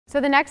So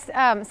the next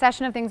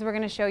session of things we're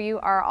going to show you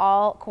are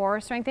all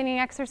core strengthening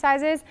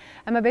exercises.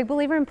 I'm a big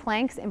believer in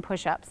planks and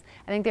push-ups.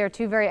 I think they are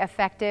two very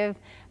effective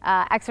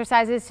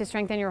exercises to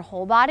strengthen your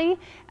whole body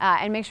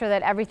and make sure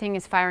that everything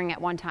is firing at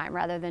one time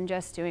rather than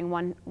just doing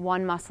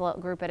one muscle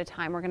group at a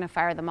time. We're going to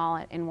fire them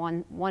all in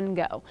one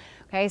go.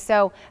 Okay,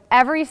 so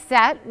every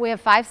set, we have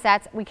 5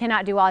 sets. We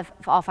cannot do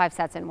all 5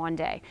 sets in one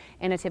day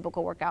in a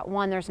typical workout.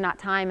 1, there's not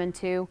time, and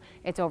 2,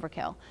 it's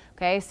overkill.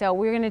 Okay, so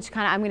we're going to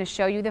I'm going to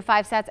show you the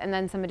 5 sets and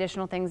then some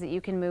additional things that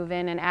you can move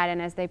in and add in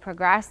as they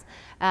progress.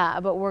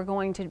 But we're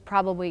going to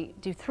probably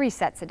do 3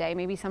 sets a day,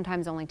 maybe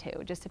sometimes only 2.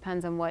 It just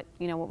depends on what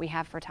we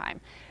have for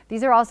time.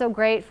 These are also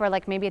great for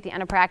like maybe at the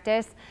end of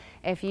practice.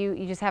 If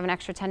you just have an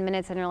extra 10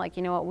 minutes and you're like,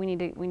 you know what, we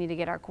need to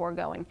get our core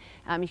going.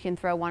 You can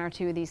throw 1 or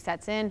 2 of these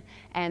sets in,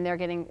 and they're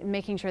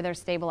making sure they're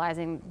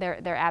stabilizing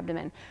their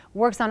abdomen.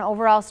 Works on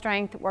overall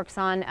strength, works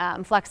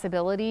on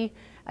flexibility,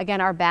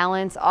 again, our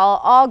balance,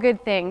 all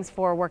good things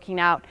for working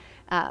out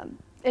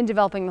and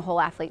developing the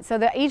whole athlete. So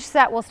each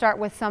set will start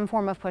with some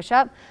form of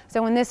push-up.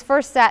 So in this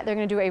first set, they're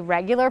going to do a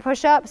regular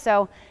push-up.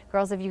 So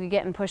girls, if you could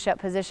get in push-up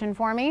position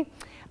for me.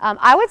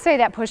 I would say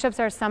that push-ups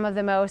are some of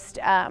the most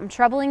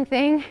troubling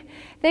things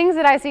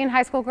that I see in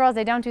high school girls.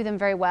 They don't do them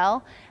very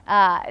well.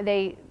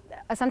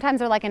 Sometimes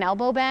they're like an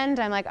elbow bend,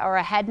 or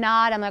a head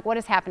nod. I'm like, what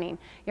is happening?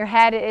 Your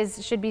head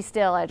should be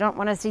still. I don't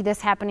want to see this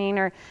happening,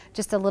 or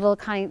just a little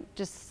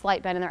just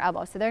slight bend in their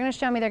elbow. So they're going to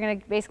show me, they're going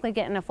to basically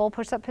get in a full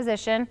push-up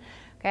position,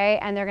 okay,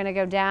 and they're going to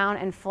go down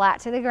and flat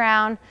to the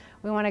ground.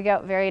 We want to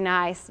go, very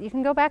nice. You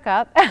can go back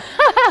up.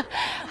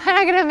 I'm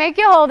not going to make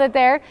you hold it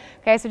there.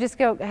 Okay, so just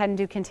go ahead and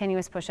do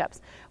continuous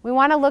push-ups. We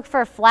want to look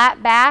for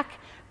flat back.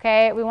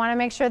 Okay, we want to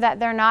make sure that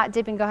they're not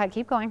dipping. Go ahead,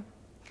 keep going.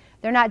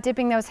 They're not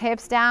dipping those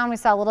hips down. We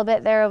saw a little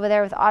bit over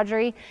there with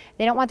Audrey.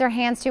 They don't want their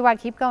hands too wide.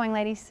 Keep going,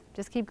 ladies.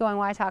 Just keep going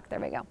while I talk. There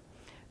we go.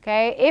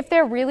 Okay, if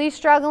they're really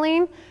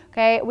struggling,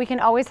 okay, we can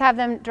always have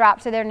them drop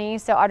to their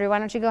knees. So Audrey, why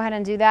don't you go ahead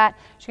and do that?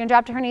 She's going to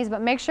drop to her knees,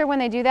 but make sure when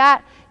they do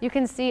that, you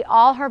can see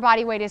all her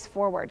body weight is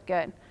forward.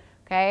 Good.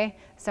 Okay,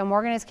 so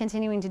Morgan is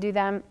continuing to do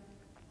them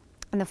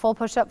in the full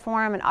push-up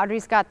form, and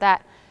Audrey's got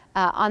that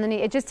on the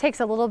knee. It just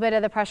takes a little bit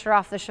of the pressure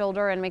off the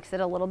shoulder and makes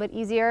it a little bit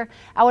easier.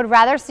 I would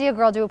rather see a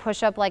girl do a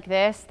push-up like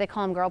this. They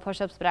call them girl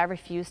push-ups, but I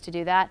refuse to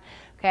do that.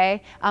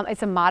 Okay,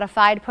 it's a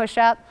modified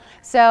push-up.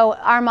 So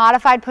our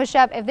modified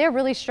push-up, if they're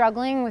really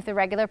struggling with the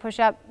regular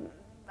push-up,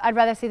 I'd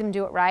rather see them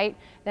do it right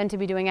than to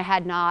be doing a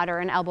head nod or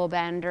an elbow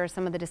bend or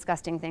some of the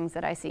disgusting things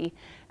that I see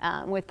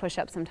with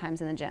push-ups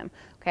sometimes in the gym.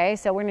 Okay,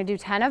 so we're going to do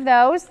 10 of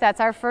those. That's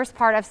our first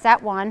part of set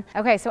 1.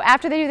 Okay, so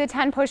after they do the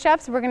 10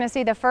 push-ups, we're going to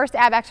see the first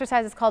ab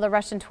exercise is called a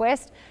Russian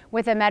twist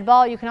with a med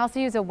ball. You can also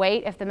use a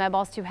weight if the med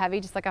ball's too heavy,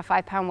 just like a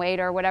 5-pound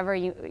weight or whatever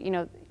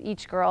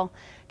each girl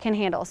can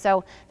handle.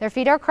 So their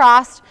feet are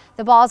crossed.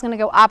 The ball is going to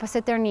go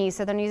opposite their knees.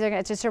 So their knees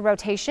it's just a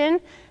rotation.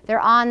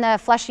 They're on the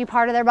fleshy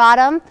part of their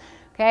bottom.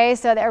 Okay,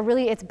 so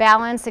it's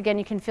balanced. Again,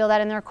 you can feel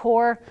that in their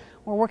core.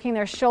 We're working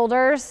their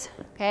shoulders,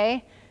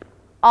 okay?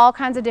 All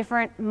kinds of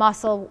different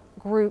muscle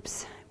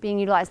groups being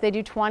utilized. They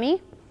do 20,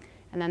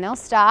 and then they'll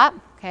stop.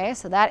 Okay,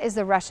 so that is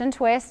the Russian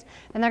twist.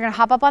 Then they're going to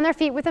hop up on their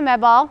feet with the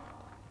med ball.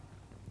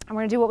 And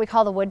we're going to do what we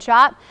call the wood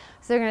chop.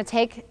 So they're going to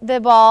take the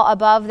ball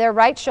above their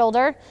right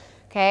shoulder,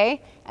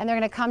 okay? And they're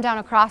going to come down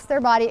across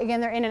their body. Again,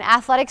 they're in an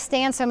athletic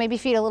stance, so maybe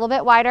feet a little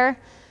bit wider.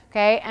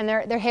 Okay, and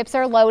their hips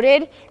are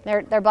loaded,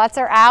 their butts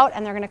are out,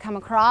 and they're going to come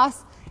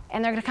across,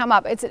 and they're going to come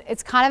up.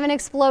 It's kind of an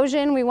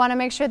explosion. We want to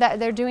make sure that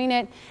they're doing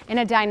it in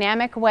a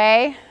dynamic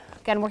way.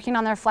 Again, working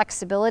on their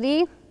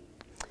flexibility,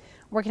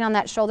 working on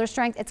that shoulder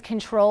strength. It's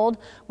controlled.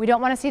 We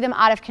don't want to see them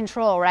out of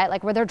control, right?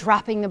 Like where they're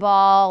dropping the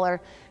ball or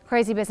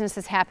crazy business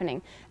is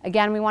happening.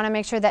 Again, we want to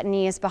make sure that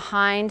knee is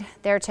behind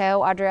their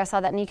toe. Audrey, I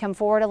saw that knee come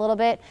forward a little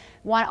bit.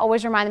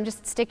 Always remind them,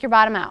 just stick your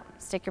bottom out.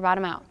 Stick your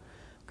bottom out.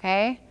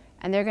 Okay?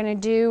 And they're going to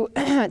do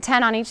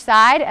 10 on each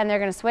side, and they're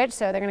going to switch.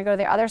 So they're going to go to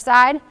the other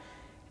side, and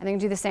they're going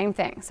to do the same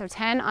thing. So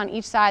 10 on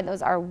each side.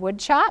 Those are wood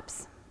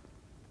chops.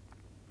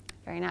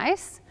 Very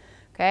nice.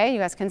 Okay, you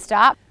guys can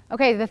stop.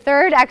 Okay, the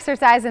third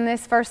exercise in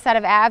this first set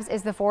of abs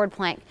is the forward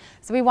plank.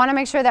 So we want to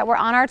make sure that we're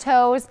on our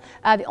toes.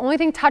 The only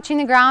thing touching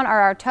the ground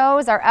are our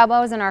toes, our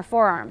elbows, and our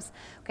forearms.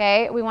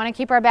 Okay, we want to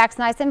keep our backs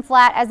nice and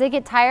flat. As they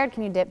get tired,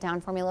 can you dip down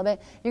for me a little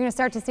bit? You're going to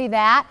start to see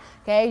that.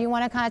 Okay, you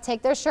want to kind of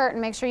take their shirt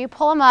and make sure you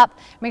pull them up.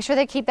 Make sure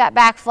they keep that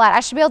back flat. I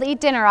should be able to eat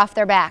dinner off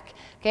their back.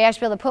 Okay, I should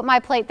be able to put my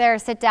plate there,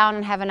 sit down,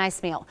 and have a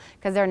nice meal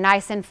because they're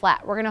nice and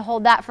flat. We're going to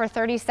hold that for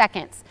 30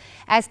 seconds.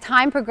 As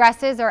time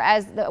progresses or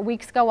as the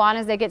weeks go on,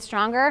 as they get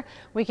stronger,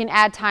 we can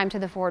add time to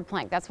the forward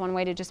plank. That's one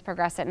way to just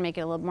progress it and make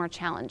it a little more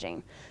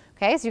challenging.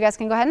 Okay, so you guys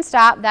can go ahead and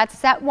stop. That's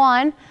set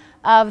 1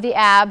 of the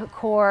ab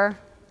core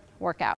workout.